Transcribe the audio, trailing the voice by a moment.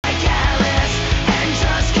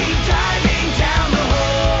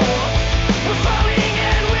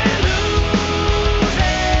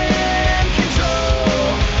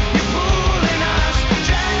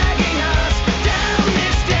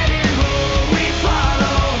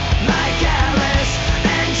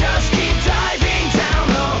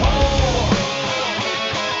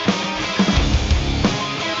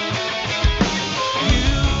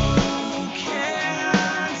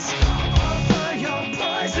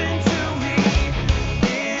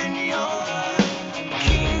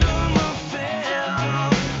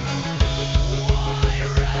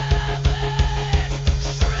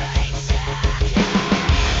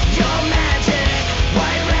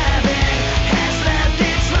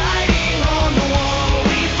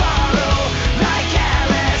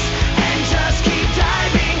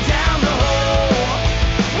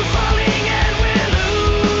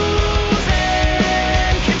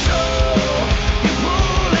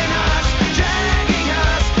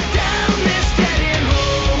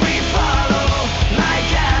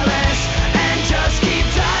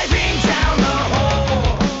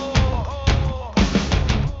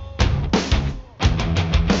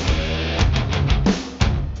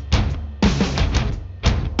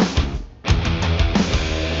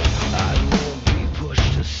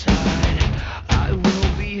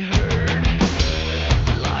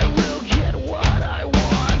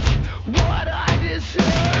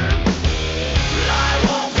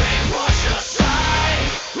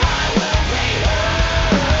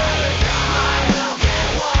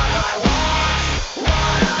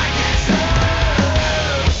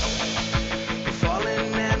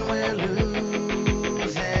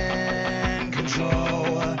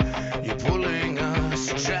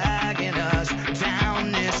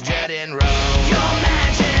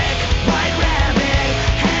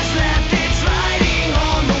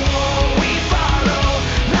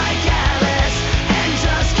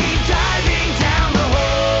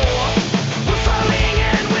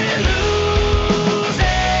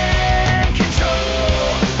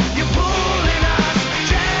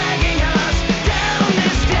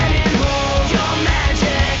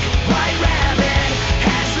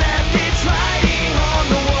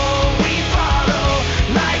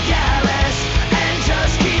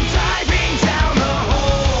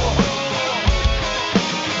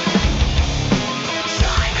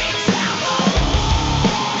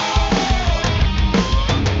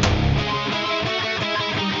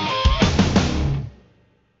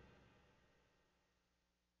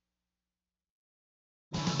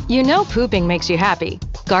You know pooping makes you happy.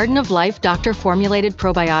 Garden of Life doctor-formulated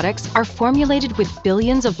probiotics are formulated with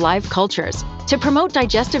billions of live cultures to promote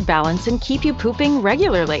digestive balance and keep you pooping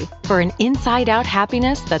regularly for an inside-out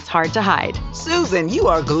happiness that's hard to hide. Susan, you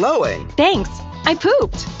are glowing. Thanks. I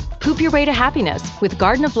pooped. Poop your way to happiness with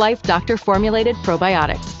Garden of Life doctor-formulated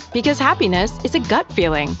probiotics. Because happiness is a gut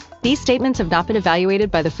feeling. These statements have not been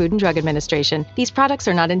evaluated by the Food and Drug Administration. These products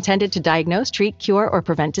are not intended to diagnose, treat, cure, or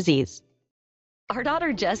prevent disease. Our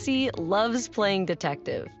daughter Jessie loves playing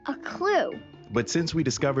detective. A clue. But since we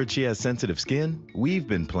discovered she has sensitive skin, we've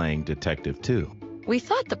been playing detective too. We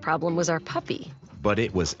thought the problem was our puppy. But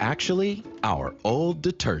it was actually our old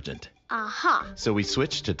detergent. Aha. So we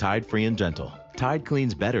switched to Tide Free and Gentle. Tide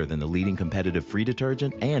cleans better than the leading competitive free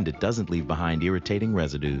detergent, and it doesn't leave behind irritating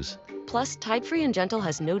residues. Plus, Tide Free and Gentle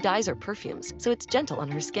has no dyes or perfumes, so it's gentle on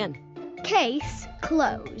her skin. Case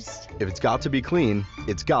closed. If it's got to be clean,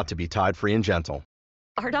 it's got to be Tide Free and Gentle.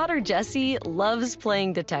 Our daughter Jessie loves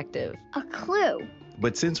playing detective. A clue.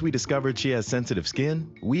 But since we discovered she has sensitive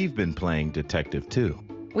skin, we've been playing detective too.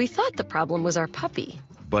 We thought the problem was our puppy.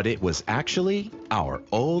 But it was actually our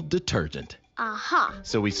old detergent. Aha.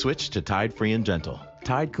 So we switched to Tide Free and Gentle.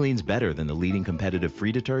 Tide cleans better than the leading competitive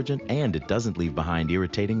free detergent, and it doesn't leave behind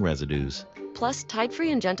irritating residues. Plus, Tide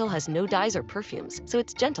Free and Gentle has no dyes or perfumes, so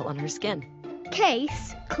it's gentle on her skin.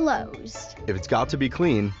 Case closed. If it's got to be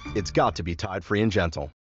clean, it's got to be Tide Free and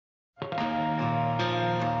Gentle.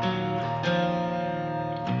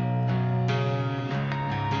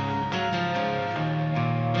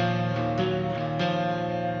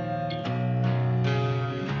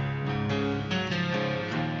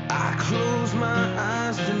 I close my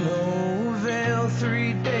eyes to no avail.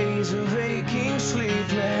 3 days of aching,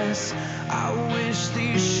 sleepless. I wish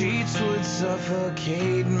these sheets would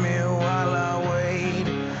suffocate me while I wait.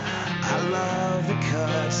 I love the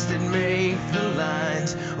cuts that make the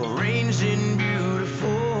lines arranged in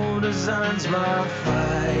beautiful designs. My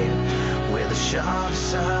fight with the sharp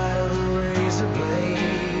side of a razor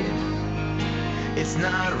blade. It's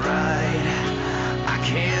not right. I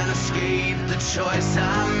can't escape the choice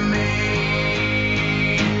I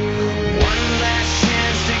made. One last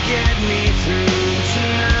chance to get me through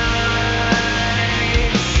tonight.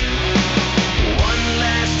 One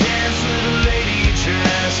last dance with a lady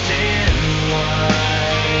dressed in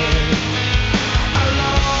white. I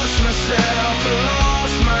lost myself, I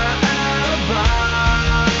lost my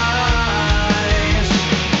alibis.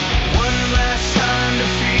 One last time to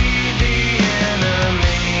feed the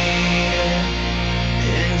enemy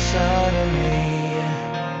inside of me.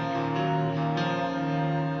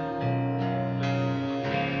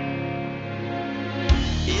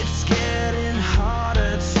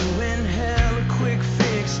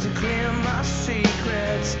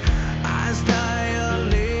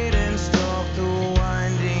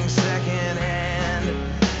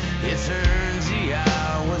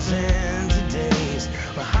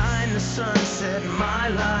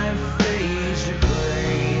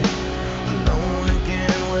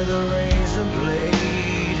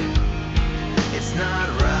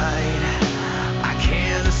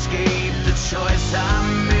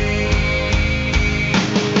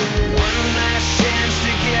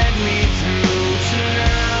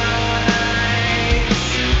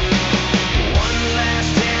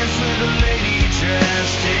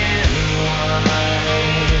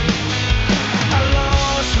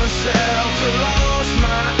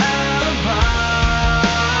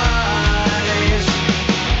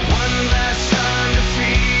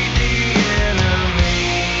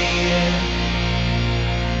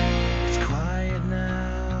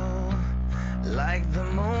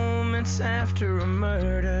 after a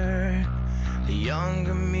murder. The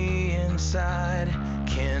younger me inside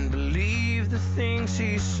can't believe the things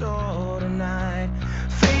he saw tonight.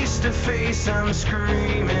 Face to face, I'm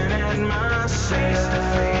screaming at myself. Face to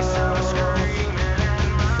face, I'm screaming at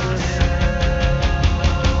myself.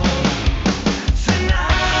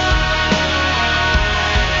 Tonight,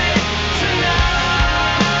 tonight,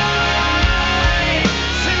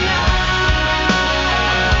 tonight,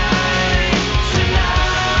 tonight.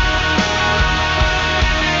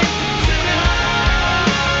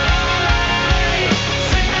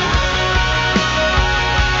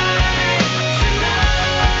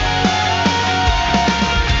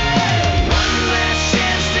 One last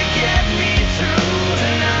chance to get me through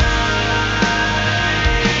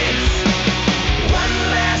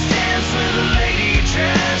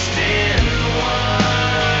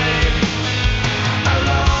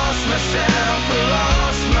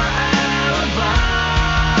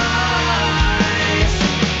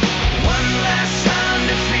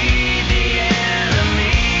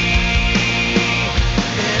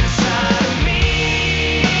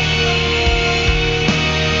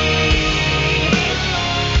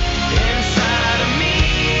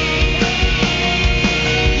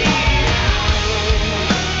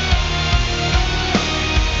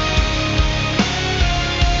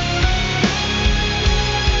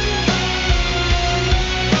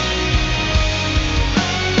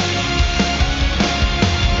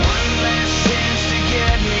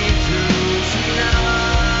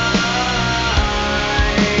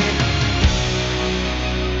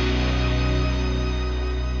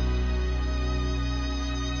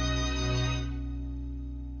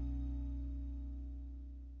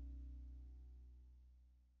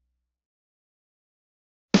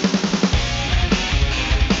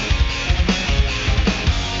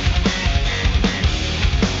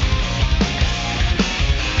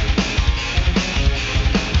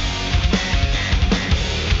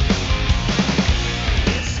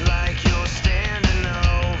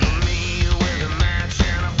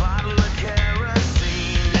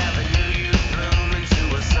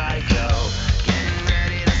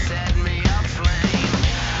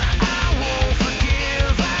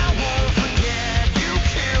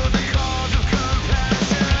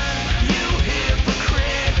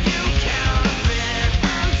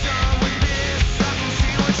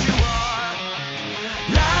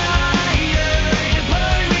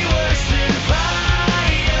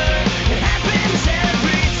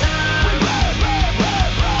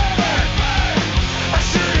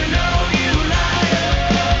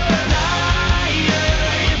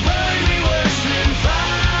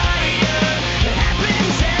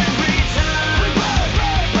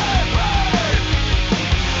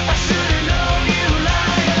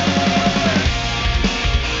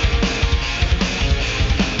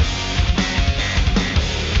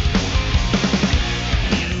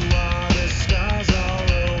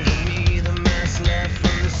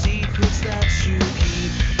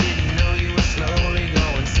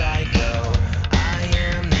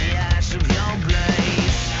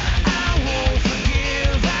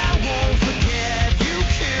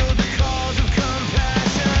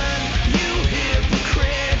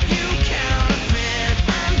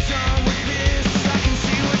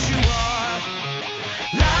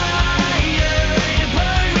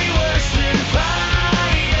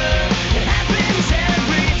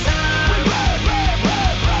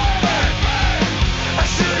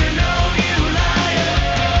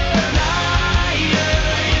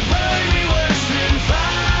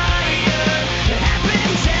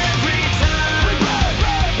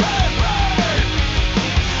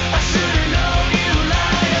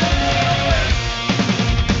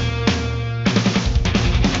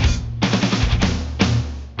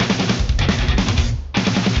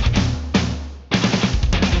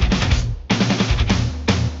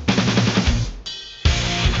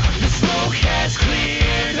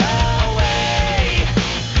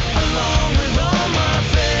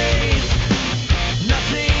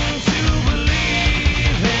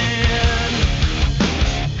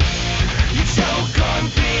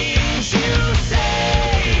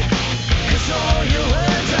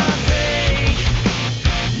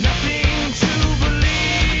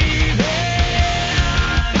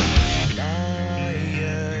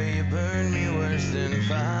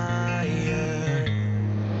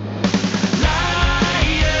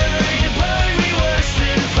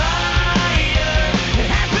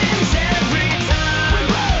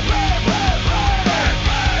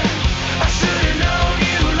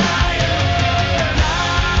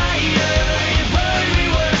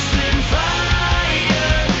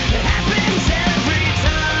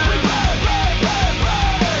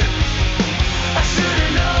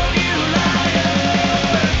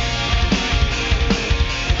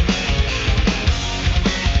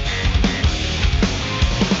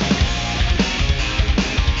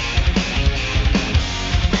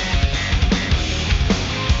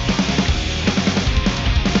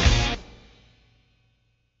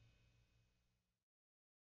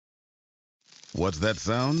What's that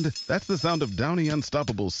sound? That's the sound of Downy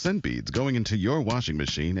Unstoppable scent beads going into your washing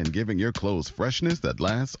machine and giving your clothes freshness that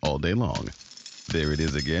lasts all day long. There it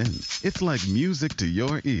is again. It's like music to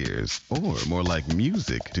your ears, or more like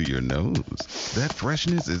music to your nose. That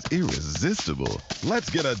freshness is irresistible. Let's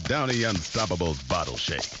get a Downy Unstoppables bottle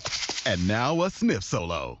shake. And now a sniff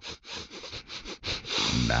solo.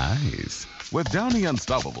 Nice. With Downy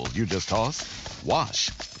Unstoppables, you just toss, wash,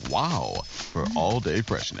 wow, for all-day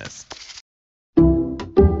freshness.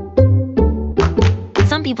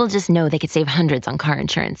 Some people just know they could save hundreds on car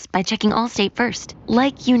insurance by checking Allstate first.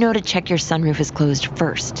 Like you know to check your sunroof is closed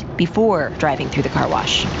first, before driving through the car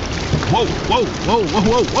wash. Whoa, whoa, whoa, whoa,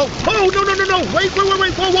 whoa, whoa, whoa, no, wait,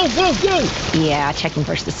 whoa. Yeah, checking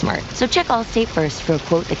first is smart. So check Allstate first for a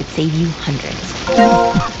quote that could save you hundreds.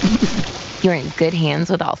 You're in good hands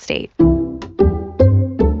with Allstate.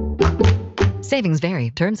 Savings vary.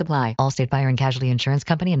 Terms apply. Allstate Fire and Casualty Insurance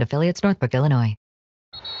Company and affiliates, Northbrook, Illinois.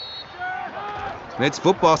 It's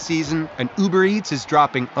football season, and Uber Eats is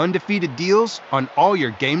dropping undefeated deals on all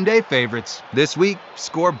your game day favorites. This week,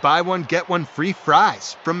 score buy one, get one free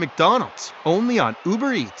fries from McDonald's, only on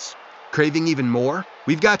Uber Eats. Craving even more?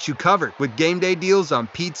 We've got you covered with game day deals on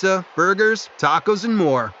pizza, burgers, tacos, and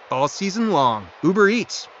more all season long. Uber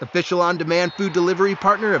Eats, official on-demand food delivery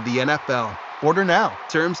partner of the NFL. Order now.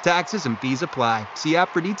 Terms, taxes, and fees apply. See app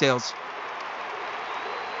for details.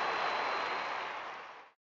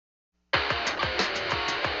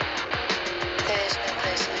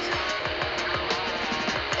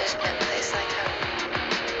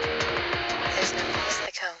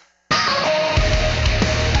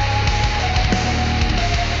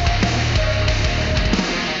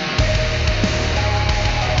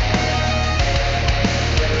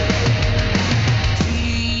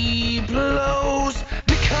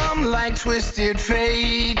 Twisted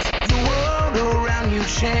fate, the world around you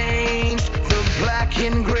changed, the black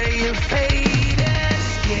and gray of fate, and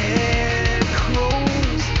scared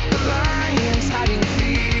crows, the lions hiding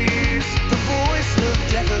fears, the voice of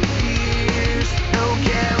death appears, no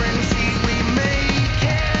guarantee we make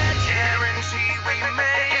it, guarantee we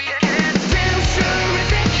make it, damn sure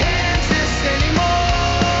isn't Kansas anymore,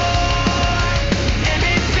 and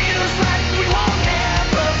it feels like we won't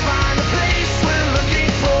ever find a place we're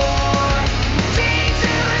looking for.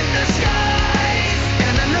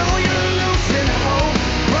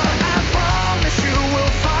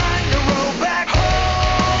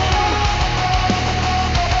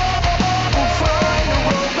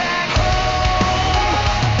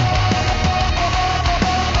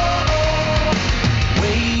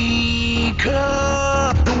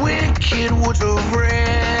 Woods of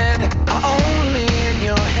red are only in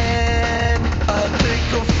your head. A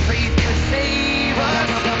click of faith could save us.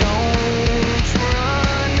 Don't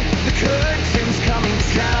run, the curtain's coming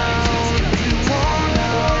down. You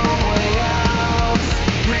wanna way out.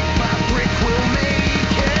 Brick by brick we'll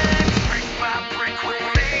make it. Brick by brick we'll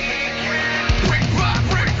make it. Brick by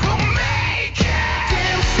brick we'll make it.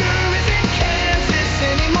 Damn sure isn't Kansas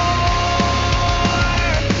anymore,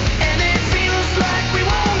 and it feels like we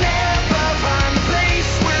won't ever find the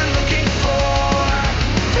place we're looking for.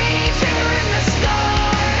 Danger in the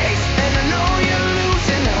skies, and I know you're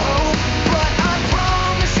losing hope, but I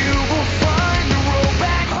promise you will find the road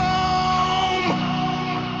back home.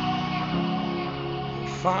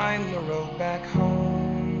 Find the road back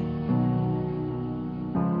home.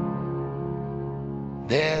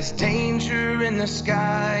 There's danger in the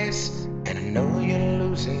skies, and I know you're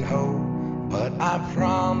losing hope, but I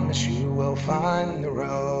promise you will find the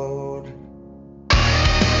road.